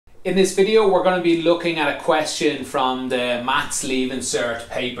In this video we're going to be looking at a question from the Maths Leaving Cert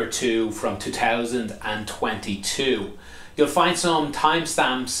paper 2 from 2022. You'll find some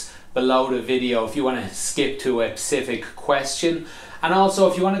timestamps below the video if you want to skip to a specific question, and also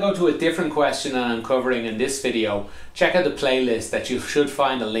if you want to go to a different question that I'm covering in this video, check out the playlist that you should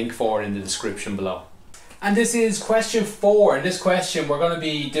find a link for in the description below. And this is question 4. In this question we're going to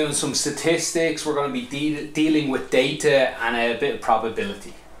be doing some statistics, we're going to be dealing with data and a bit of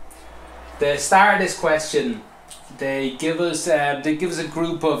probability. The start of this question, they give us a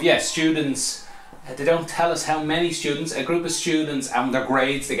group of students. They don't tell us how many students, a group of students and their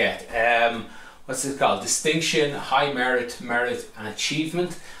grades they get. What's it called? Distinction, high merit, merit and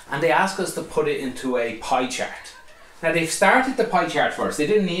achievement. And they ask us to put it into a pie chart. Now they've started the pie chart for us. They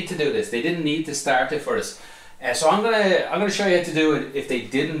didn't need to do this. They didn't need to start it for us. So I'm gonna show you how to do it if they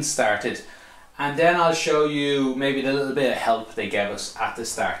didn't start it, and then I'll show you maybe the little bit of help they gave us at the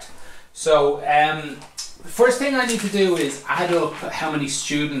start. So first thing I need to do is add up how many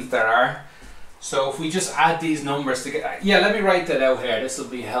students there are. So if we just add these numbers together, let me write that out here, this will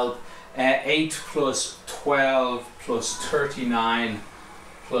be help. 8 plus 12 plus 39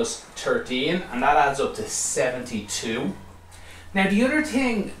 plus 13, and that adds up to 72. Now the other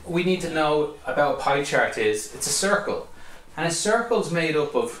thing we need to know about a pie chart is it's a circle, and a circle is made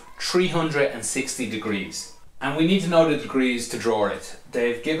up of 360 degrees. And we need to know the degrees to draw it.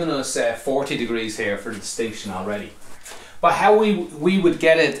 They've given us 40 degrees here for the distinction already. But how we would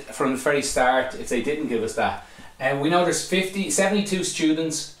get it from the very start if they didn't give us that. We know there's 72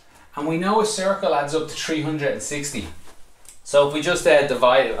 students, and we know a circle adds up to 360. So if we just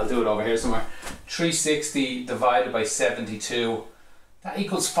divide it, I'll do it over here somewhere. 360 divided by 72, that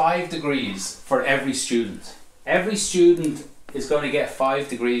equals 5 degrees for every student. Every student is going to get 5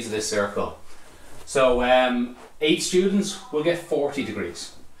 degrees of this circle. So 8 students will get 40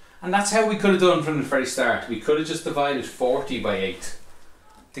 degrees. And that's how we could have done from the very start. We could have just divided 40 by 8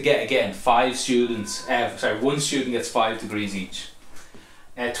 to get, again, 1 student gets 5 degrees each.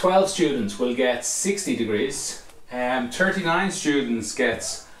 12 students will get 60 degrees. 39 students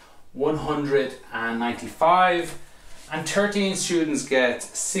gets 195, and 13 students get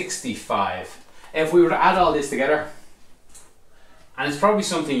 65. If we were to add all this together, and it's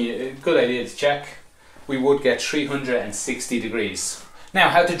probably a good idea to check, we would get 360 degrees. Now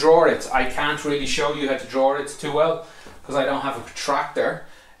how to draw it, I can't really show you how to draw it too well because I don't have a protractor,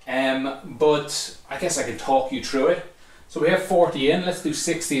 but I guess I can talk you through it. So we have 40 in, let's do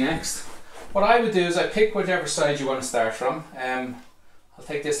 60 next. What I would do is I pick whichever side you want to start from. I'll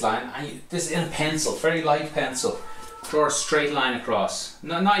take this line, and this is in a pencil, very light pencil. Draw a straight line across,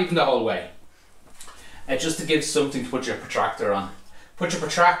 not even the whole way. Just to give something to put your protractor on. Put your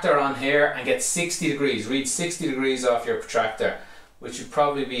protractor on here and get 60 degrees. Read 60 degrees off your protractor, which would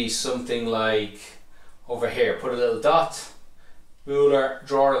probably be something like over here. Put a little dot, ruler,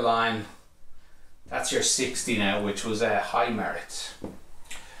 draw a line. That's your 60 now, which was a high merit.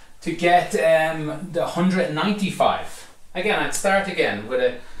 To get the 195, again, I'd start again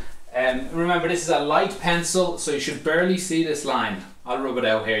with a, remember this is a light pencil, so you should barely see this line. I'll rub it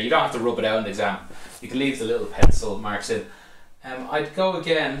out here. You don't have to rub it out in the exam. You can leave the little pencil marks in. I'd go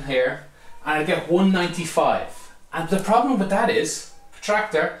again here and I'd get 195. And the problem with that is,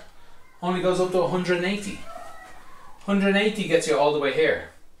 protractor only goes up to 180. 180 gets you all the way here.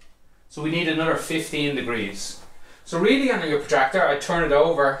 So we need another 15 degrees. So really on your protractor, I'd turn it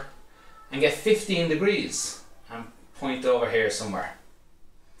over and get 15 degrees and point over here somewhere.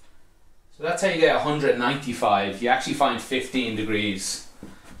 So that's how you get 195. You actually find 15 degrees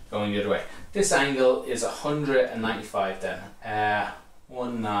going the other way. This angle is 195 then.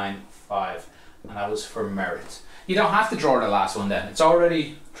 195, and that was for merit. You don't have to draw the last one then. It's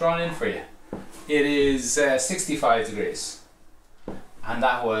already drawn in for you. It is 65 degrees. And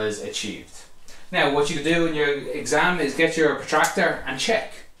that was achieved. Now what you can do in your exam is get your protractor and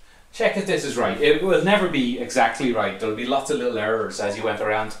check. Check if this is right. It will never be exactly right. There'll be lots of little errors as you went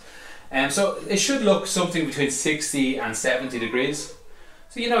around. So it should look something between 60 and 70 degrees.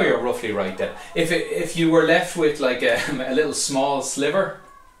 So you know you're roughly right then. If you were left with like a little small sliver,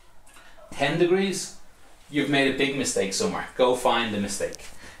 10 degrees, you've made a big mistake somewhere. Go find the mistake.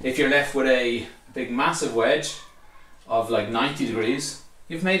 If you're left with a big massive wedge of like 90 degrees,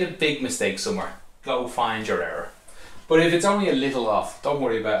 you've made a big mistake somewhere. Go find your error. But if it's only a little off, don't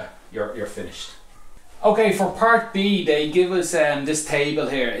worry about it. You're finished. Okay, for part B, they give us this table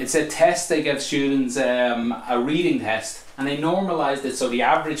here. It's a test they give students, a reading test, and they normalized it so the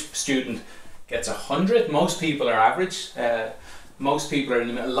average student gets 100. Most people are average. Most people are in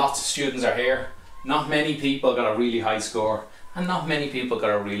the middle. Lots of students are here. Not many people got a really high score, and not many people got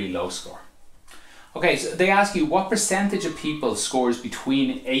a really low score. Okay, so they ask you what percentage of people scores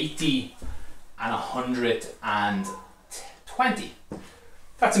between 80 and 120.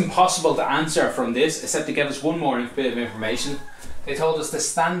 That's impossible to answer from this, except to give us one more bit of information. They told us the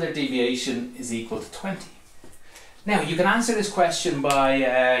standard deviation is equal to 20. Now, you can answer this question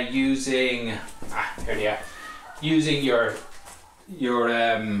by using your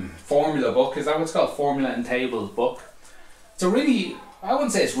formula book. Is that what it's called? Formula and tables book. It's a really, I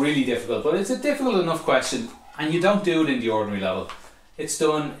wouldn't say it's really difficult, but it's a difficult enough question, and you don't do it in the ordinary level. It's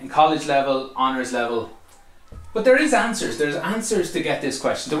done in college level, honours level, but there is answers. There's answers to get this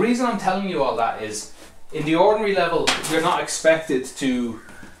question. The reason I'm telling you all that is, in the ordinary level, you're not expected to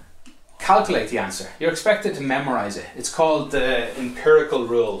calculate the answer. You're expected to memorize it. It's called the empirical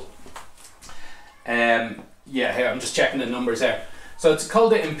rule. Yeah, here, I'm just checking the numbers there. So it's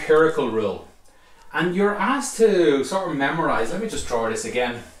called the empirical rule. And you're asked to sort of memorize, let me just draw this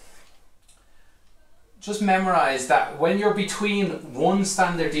again. Just memorize that when you're between one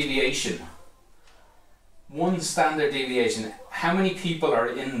standard deviation, how many people are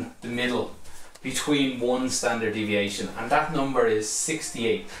in the middle between one standard deviation? And that number is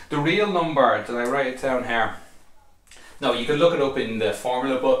 68. The real number, did I write it down here? No, you can look it up in the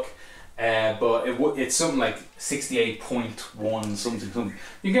formula book, but it's something like 68.1 something.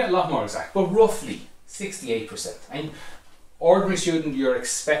 You get a lot more exact, but roughly 68%. And ordinary student, you're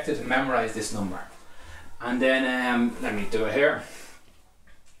expected to memorize this number. And then, let me do it here.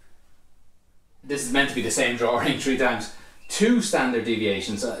 This is meant to be the same drawing 3 times. 2 standard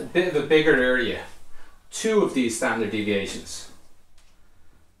deviations, a bit of a bigger area. 2 of these standard deviations.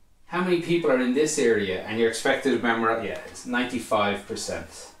 How many people are in this area? And you're expected to memorize, yeah, it's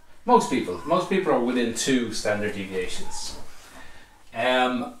 95%. Most people are within 2 standard deviations.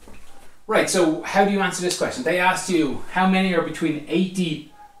 Right, so how do you answer this question? They asked you how many are between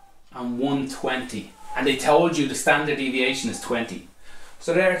 80 and 120, and they told you the standard deviation is 20.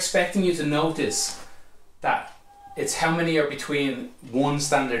 So they're expecting you to notice that it's how many are between one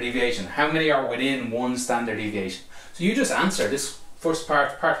standard deviation, how many are within one standard deviation. So you just answer this first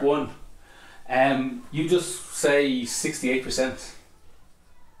part, part 1. You just say 68%.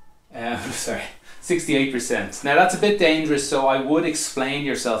 Sorry, 68%. Now that's a bit dangerous, so I would explain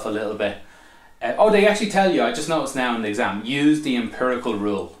yourself a little bit. Oh, they actually tell you, I just noticed now in the exam, use the empirical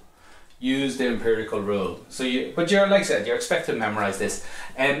rule. Use the empirical rule. So but you're, like I said, you're expected to memorize this.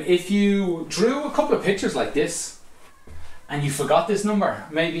 If you drew a couple of pictures like this, and you forgot this number,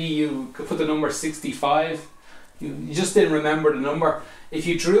 maybe you could put the number 65, you just didn't remember the number. If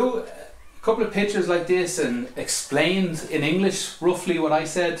you drew a couple of pictures like this and explained in English roughly what I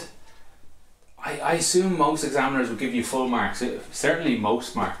said, I assume most examiners will give you full marks, certainly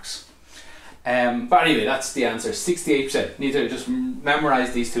most marks. But anyway, that's the answer, 68%. Need to just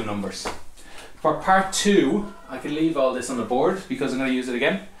memorize these 2 numbers. For part 2, I can leave all this on the board because I'm going to use it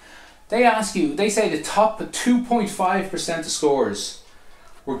again. They ask you, they say the top 2.5% of scores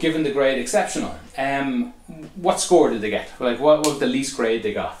were given the grade exceptional. What score did they get? Like, what was the least grade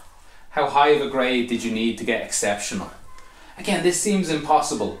they got? How high of a grade did you need to get exceptional? Again, this seems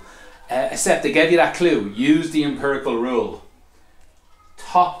impossible, except they gave you that clue. Use the empirical rule.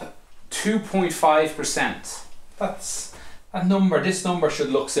 Top 2.5%. That's a number. This number should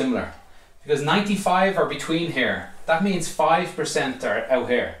look similar, because 95 are between here. That means 5% are out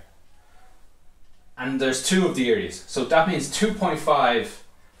here. And there's 2 of the areas. So that means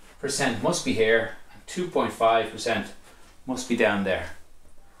 2.5% must be here, and 2.5% must be down there.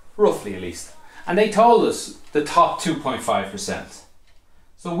 Roughly, at least. And they told us the top 2.5%.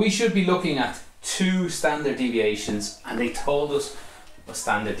 So we should be looking at 2 standard deviations, and they told us what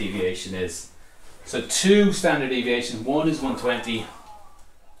standard deviation is. So 2 standard deviations, 1 is 120,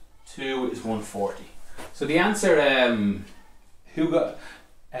 2 is 140. So the answer, who got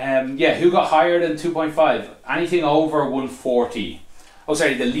higher than 2.5? Anything over 140. Oh,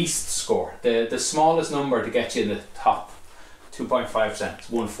 sorry, the least score, the smallest number to get you in the top 2.5% is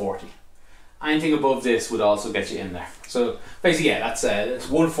 140. Anything above this would also get you in there. So basically, yeah, that's it's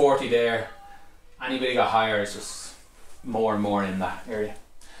 140 there. Anybody got higher, it's just more and more in that area.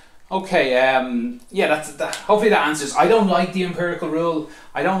 Okay, yeah, that's that. Hopefully that answers. I don't like the empirical rule.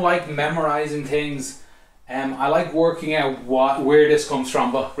 I don't like memorizing things. I like working out where this comes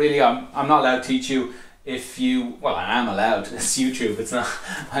from, but really I'm not allowed to teach you. If you, well, I am allowed. It's YouTube. It's not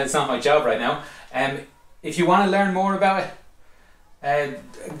my job right now. If you want to learn more about it,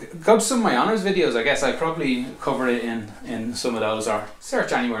 go to some of my honours videos. I guess I probably cover it in some of those, or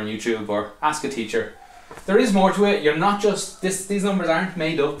search anywhere on YouTube or ask a teacher. There is more to it. You're not just, these numbers aren't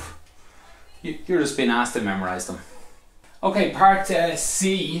made up. You're just being asked to memorise them. Okay, part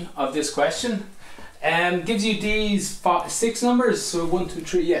C of this question gives you these 6 numbers. So 1, 2,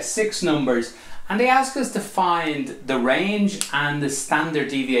 3, yeah, 6 numbers. And they ask us to find the range and the standard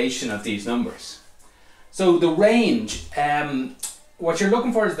deviation of these numbers. So the range, what you're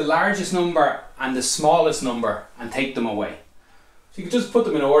looking for is the largest number and the smallest number and take them away. So you could just put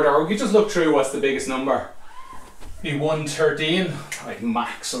them in order, or you could just look through what's the biggest number. Be 113, like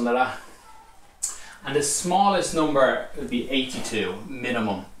max under that. And the smallest number would be 82,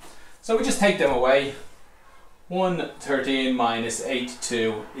 minimum. So we just take them away. 113 minus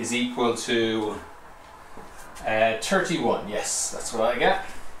 82 is equal to 31. Yes, that's what I get.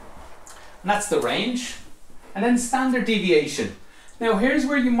 And that's the range. And then standard deviation. Now here's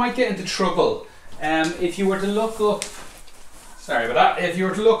where you might get into trouble. If you were to look up, sorry about that, if you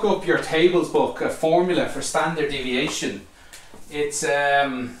were to look up your tables book, a formula for standard deviation, it's,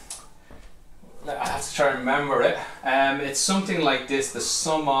 I have to try and remember it. It's something like this, the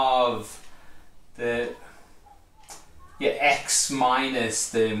sum of the x minus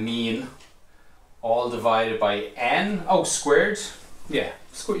the mean all divided by n, squared. Yeah,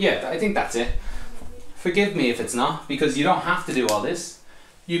 I think that's it. Forgive me if it's not, because you don't have to do all this.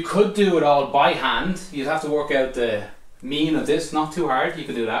 You could do it all by hand. You'd have to work out the mean of this, not too hard, you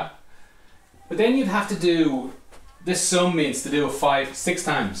could do that. But then you'd have to do, this sum means to do it 6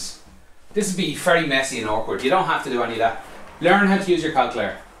 times. This would be very messy and awkward. You don't have to do any of that. Learn how to use your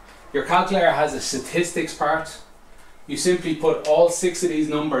calculator. Your calculator has a statistics part. You simply put all 6 of these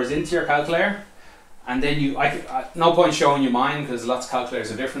numbers into your calculator, and then no point showing you mine because lots of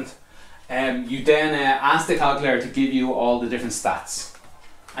calculators are different. You then ask the calculator to give you all the different stats,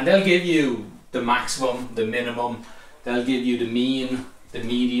 and they'll give you the maximum, the minimum, they'll give you the mean, the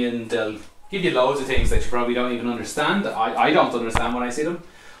median, they'll give you loads of things that you probably don't even understand. I don't understand when I see them.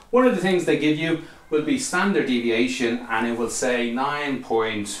 One of the things they give you will be standard deviation, and it will say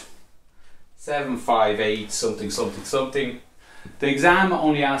 9.758 something something something. The exam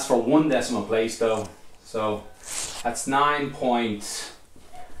only asks for 1 decimal place though, so that's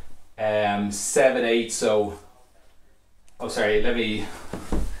 9.78. So, sorry, let me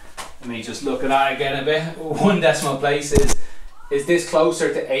just look at that again a bit. 1 decimal place is this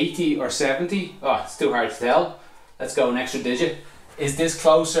closer to 80 or 70? Oh, it's too hard to tell. Let's go an extra digit. Is this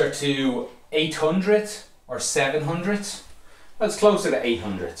closer to 800 or 700? Well, it's closer to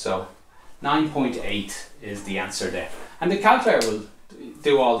 800, so 9.8 is the answer there. And the calculator will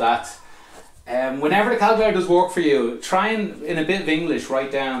do all that. Whenever the calculator does work for you, try and, in a bit of English,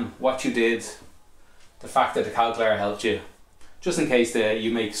 write down what you did, the fact that the calculator helped you, just in case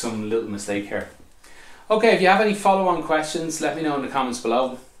you make some little mistake here. Okay, if you have any follow-on questions, let me know in the comments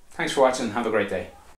below. Thanks for watching, have a great day.